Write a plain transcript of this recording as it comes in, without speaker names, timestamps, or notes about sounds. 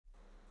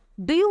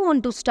Do you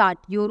want to start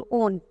your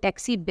own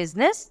taxi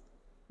business?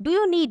 Do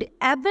you need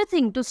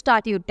everything to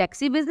start your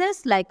taxi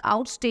business like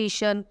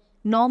outstation,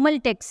 normal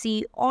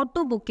taxi,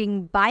 auto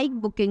booking, bike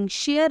booking,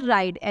 share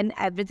ride and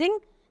everything?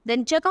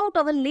 Then check out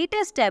our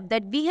latest app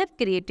that we have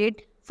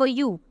created for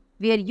you,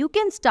 where you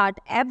can start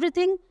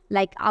everything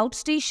like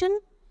outstation,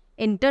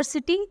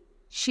 intercity,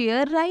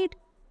 share ride,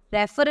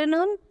 refer and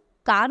earn,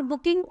 car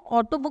booking,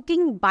 auto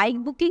booking,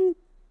 bike booking,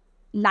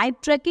 live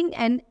tracking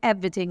and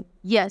everything.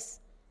 Yes,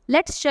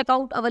 let's check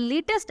out our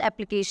latest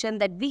application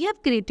that we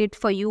have created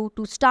for you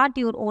to start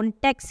your own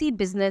taxi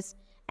business,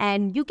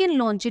 and you can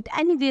launch it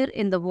anywhere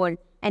in the world.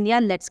 And yeah,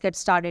 let's get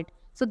started.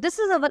 So this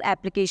is our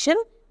application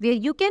where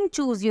you can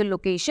choose your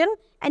location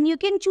and you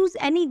can choose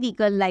any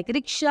vehicle like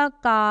rickshaw,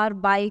 car,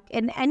 bike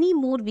and any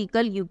more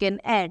vehicle you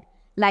can add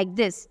like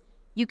this.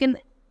 You can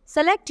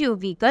select your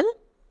vehicle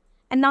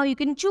and now you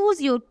can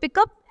choose your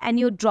pickup and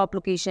your drop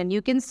location.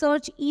 You can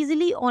search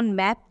easily on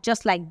map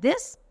just like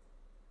this.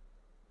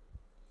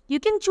 You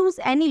can choose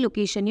any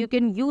location. You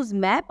can use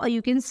map or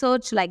you can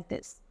search like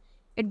this.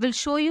 It will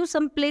show you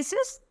some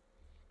places.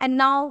 And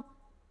now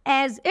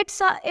as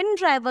it's a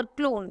in-driver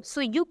clone,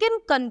 so you can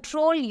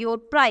control your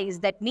price.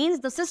 That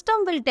means the system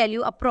will tell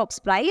you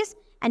approx price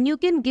and you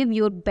can give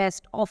your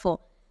best offer.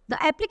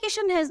 The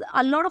application has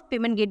a lot of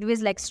payment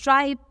gateways like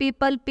Stripe,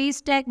 PayPal,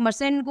 Paystack,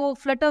 Mercendo,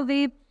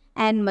 Flutterwave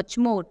and much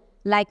more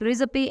like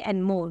Razorpay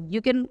and more.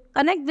 You can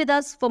connect with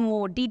us for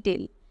more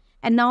detail.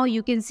 And now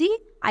you can see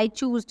I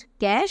choose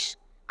cash.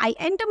 I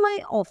enter my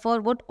offer,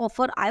 what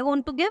offer I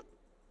want to give.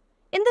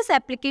 In this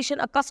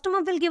application, a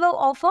customer will give an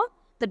offer.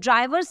 The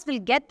drivers will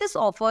get this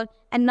offer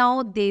and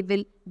now they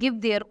will give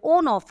their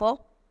own offer.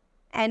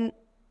 And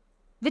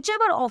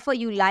whichever offer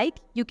you like,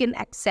 you can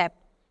accept.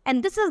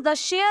 And this is the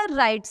share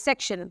ride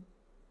section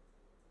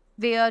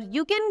where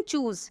you can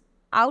choose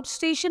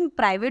outstation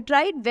private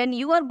ride when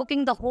you are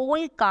booking the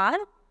whole car.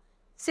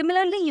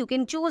 Similarly, you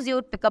can choose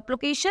your pickup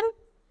location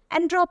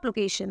and drop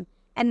location.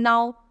 And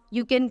now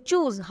you can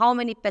choose how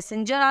many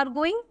passengers are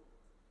going,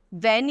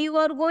 when you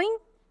are going,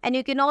 and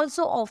you can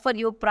also offer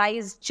your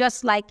price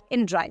just like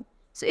in Drive.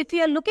 So if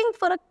you are looking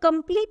for a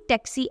complete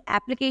taxi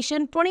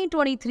application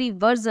 2023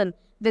 version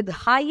with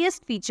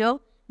highest feature,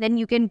 then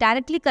you can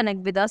directly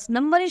connect with us.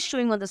 Number is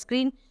showing on the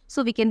screen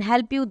so we can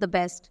help you the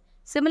best.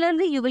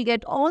 Similarly, you will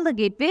get all the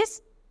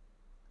gateways.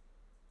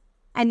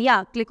 And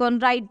yeah, click on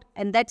ride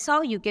and that's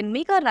how you can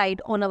make a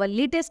ride on our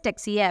latest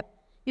taxi app.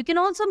 You can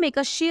also make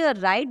a share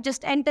ride.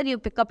 Just enter your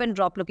pickup and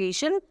drop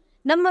location,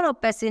 number of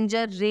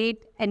passenger,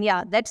 rate, and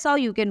yeah, that's how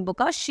you can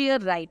book a share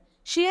ride.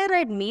 Share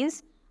ride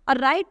means a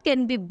ride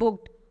can be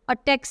booked, a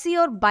taxi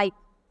or bike,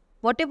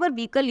 whatever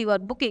vehicle you are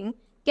booking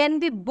can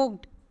be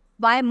booked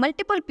by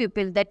multiple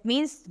people. That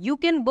means you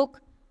can book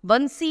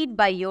one seat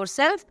by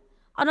yourself,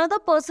 another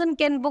person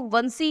can book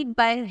one seat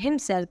by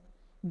himself.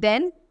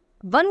 Then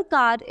one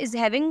car is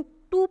having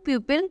two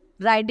people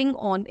riding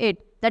on it.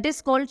 That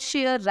is called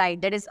share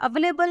ride. That is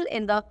available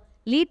in the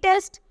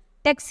latest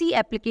taxi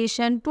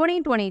application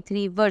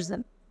 2023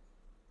 version.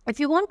 If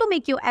you want to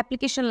make your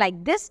application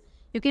like this,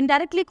 you can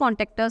directly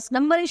contact us.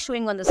 Number is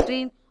showing on the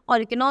screen, or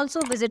you can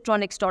also visit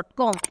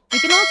raunix.com. You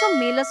can also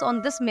mail us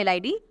on this mail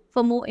ID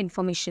for more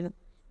information.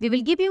 We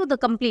will give you the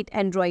complete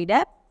Android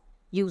app,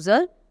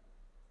 user,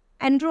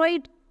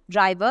 Android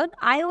driver,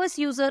 iOS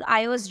user,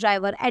 iOS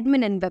driver,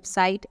 admin and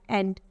website,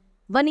 and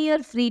 1 year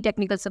free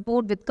technical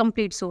support with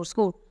complete source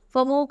code.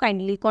 For more,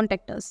 kindly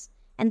contact us.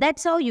 And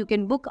that's how you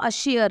can book a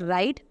share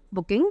ride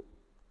booking.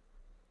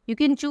 You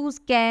can choose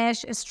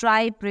cash,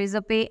 Stripe,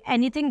 Razorpay,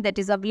 anything that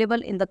is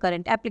available in the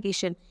current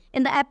application.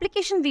 In the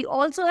application, we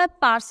also have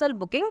parcel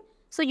booking.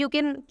 So you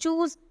can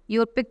choose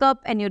your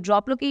pickup and your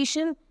drop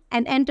location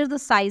and enter the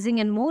sizing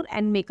and more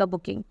and make a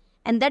booking.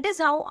 And that is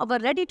how our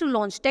ready to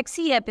launch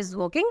taxi app is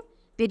working,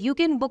 where you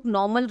can book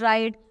normal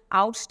ride,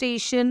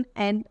 outstation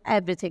and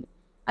everything.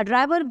 A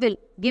driver will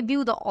give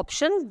you the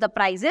options, the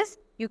prices.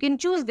 You can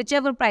choose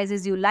whichever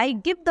prices you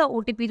like, give the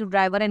OTP to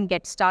driver and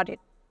get started.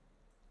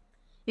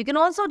 You can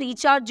also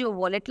recharge your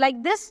wallet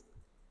like this.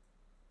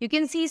 You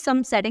can see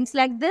some settings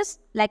like this,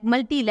 like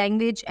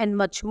multi-language and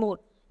much more.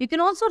 You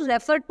can also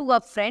refer to a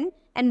friend,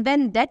 and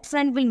when that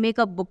friend will make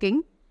a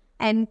booking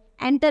and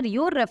enter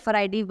your refer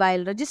ID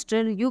while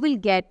registered, you will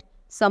get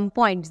some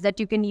points that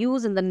you can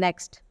use in the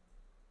next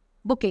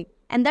booking.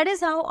 And that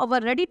is how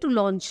our ready to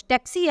launch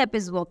taxi app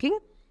is working.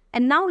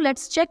 And now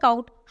let's check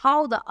out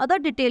how the other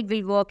detail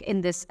will work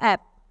in this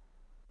app.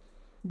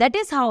 That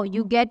is how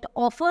you get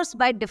offers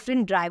by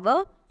different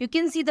driver. You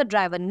can see the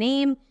driver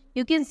name,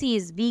 you can see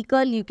his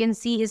vehicle, you can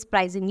see his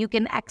pricing. You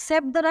can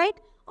accept the ride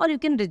or you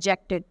can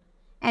reject it.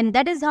 And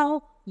that is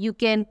how you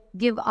can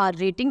give a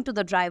rating to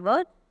the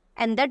driver.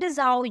 And that is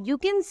how you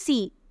can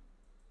see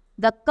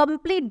the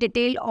complete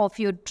detail of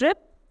your trip.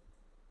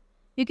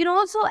 You can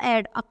also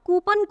add a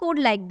coupon code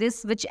like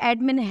this, which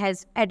admin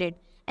has added.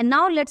 And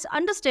now let's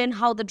understand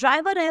how the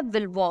driver app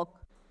will work.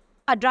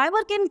 A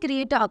driver can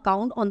create an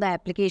account on the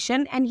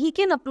application and he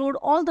can upload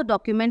all the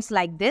documents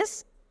like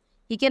this.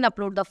 He can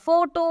upload the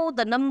photo,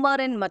 the number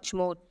and much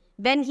more.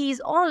 When he is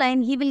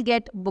online, he will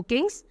get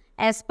bookings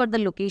as per the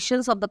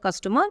locations of the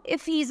customer.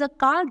 If he is a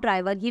car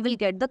driver, he will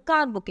get the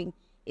car booking.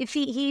 If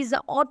he is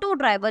an auto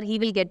driver, he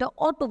will get an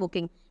auto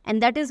booking.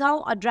 And that is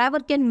how a driver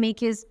can make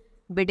his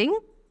bidding.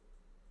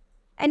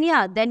 And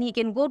yeah, then he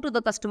can go to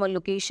the customer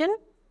location,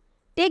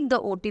 take the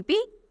OTP,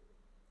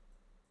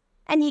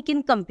 and he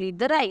can complete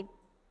the ride.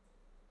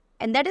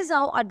 And that is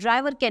how a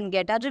driver can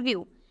get a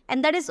review.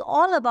 And that is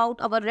all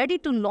about our ready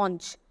to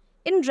launch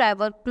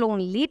in-driver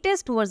clone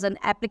latest version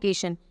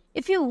application.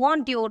 If you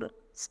want to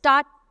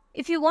start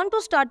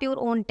your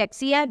own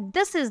taxi app,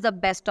 this is the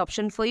best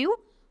option for you.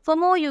 For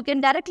more, you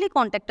can directly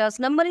contact us.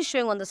 Number is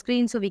showing on the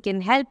screen so we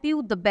can help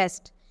you the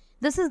best.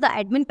 This is the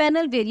admin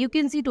panel where you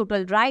can see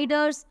total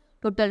riders,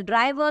 total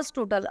drivers,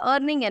 total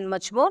earning and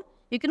much more.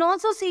 You can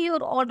also see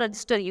your all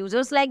registered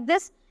users like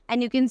this,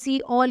 and you can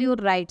see all your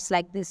rides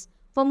like this.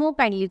 For more,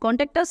 kindly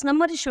contact us.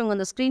 Number is showing on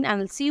the screen,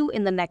 and I'll see you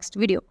in the next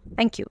video.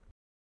 Thank you.